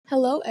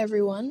Hello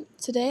everyone.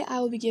 Today I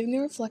will be giving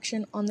a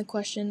reflection on the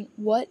question,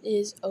 what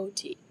is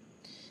OT?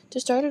 To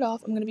start it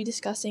off, I'm going to be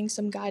discussing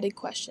some guided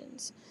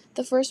questions.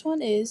 The first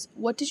one is,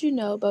 what did you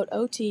know about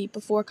OT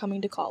before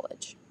coming to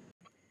college?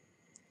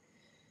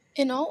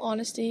 In all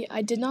honesty,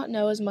 I did not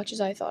know as much as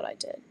I thought I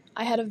did.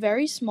 I had a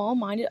very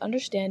small-minded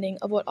understanding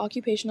of what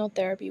occupational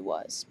therapy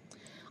was.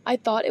 I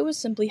thought it was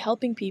simply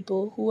helping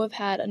people who have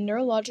had a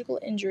neurological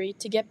injury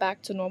to get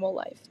back to normal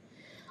life.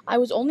 I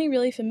was only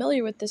really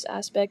familiar with this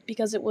aspect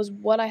because it was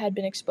what I had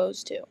been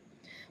exposed to.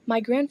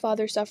 My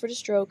grandfather suffered a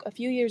stroke a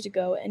few years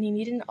ago and he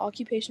needed an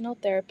occupational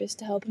therapist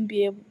to help him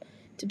be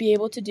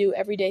able to do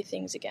everyday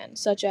things again,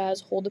 such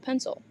as hold a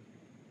pencil.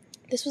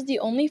 This was the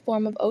only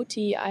form of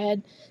OT I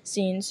had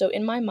seen, so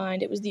in my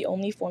mind it was the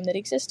only form that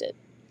existed.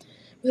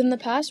 Within the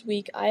past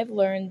week, I have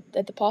learned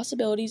that the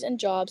possibilities and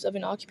jobs of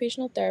an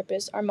occupational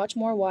therapist are much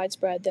more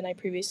widespread than I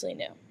previously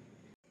knew.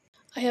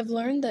 I have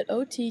learned that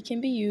OT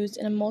can be used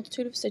in a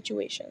multitude of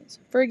situations.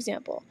 For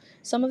example,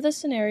 some of the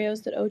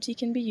scenarios that OT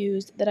can be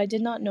used that I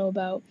did not know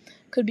about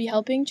could be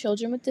helping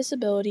children with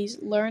disabilities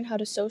learn how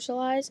to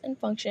socialize and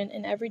function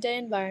in everyday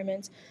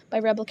environments by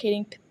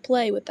replicating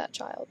play with that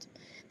child.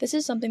 This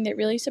is something that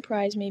really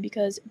surprised me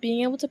because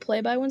being able to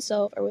play by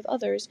oneself or with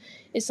others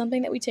is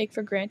something that we take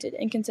for granted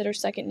and consider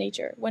second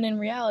nature, when in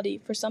reality,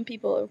 for some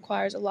people, it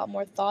requires a lot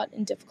more thought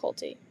and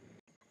difficulty.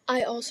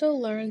 I also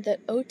learned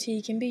that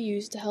OT can be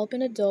used to help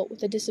an adult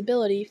with a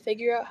disability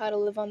figure out how to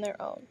live on their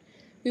own.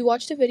 We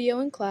watched a video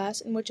in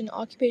class in which an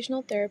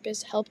occupational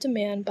therapist helped a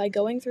man by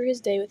going through his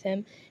day with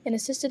him and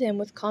assisted him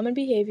with common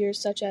behaviors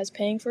such as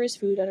paying for his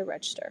food at a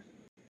register.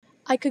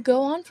 I could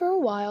go on for a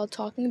while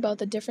talking about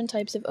the different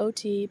types of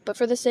OT, but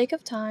for the sake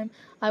of time,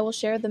 I will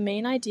share the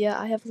main idea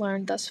I have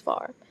learned thus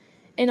far.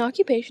 An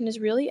occupation is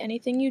really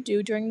anything you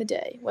do during the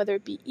day, whether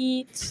it be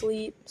eat,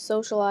 sleep,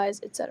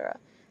 socialize, etc.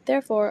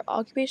 Therefore,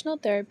 occupational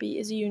therapy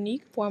is a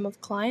unique form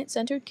of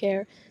client-centered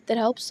care that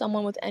helps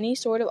someone with any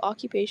sort of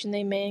occupation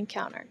they may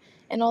encounter,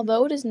 and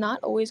although it is not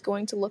always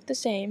going to look the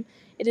same,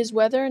 it is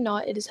whether or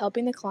not it is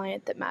helping the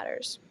client that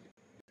matters.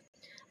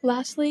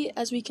 Lastly,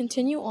 as we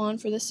continue on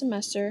for this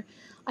semester,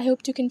 I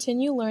hope to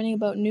continue learning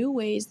about new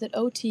ways that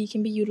OT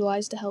can be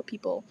utilized to help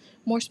people.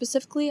 More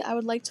specifically, I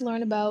would like to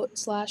learn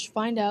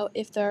about/find out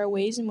if there are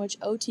ways in which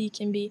OT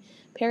can be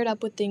paired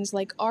up with things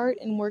like art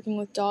and working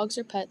with dogs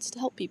or pets to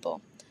help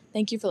people.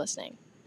 Thank you for listening.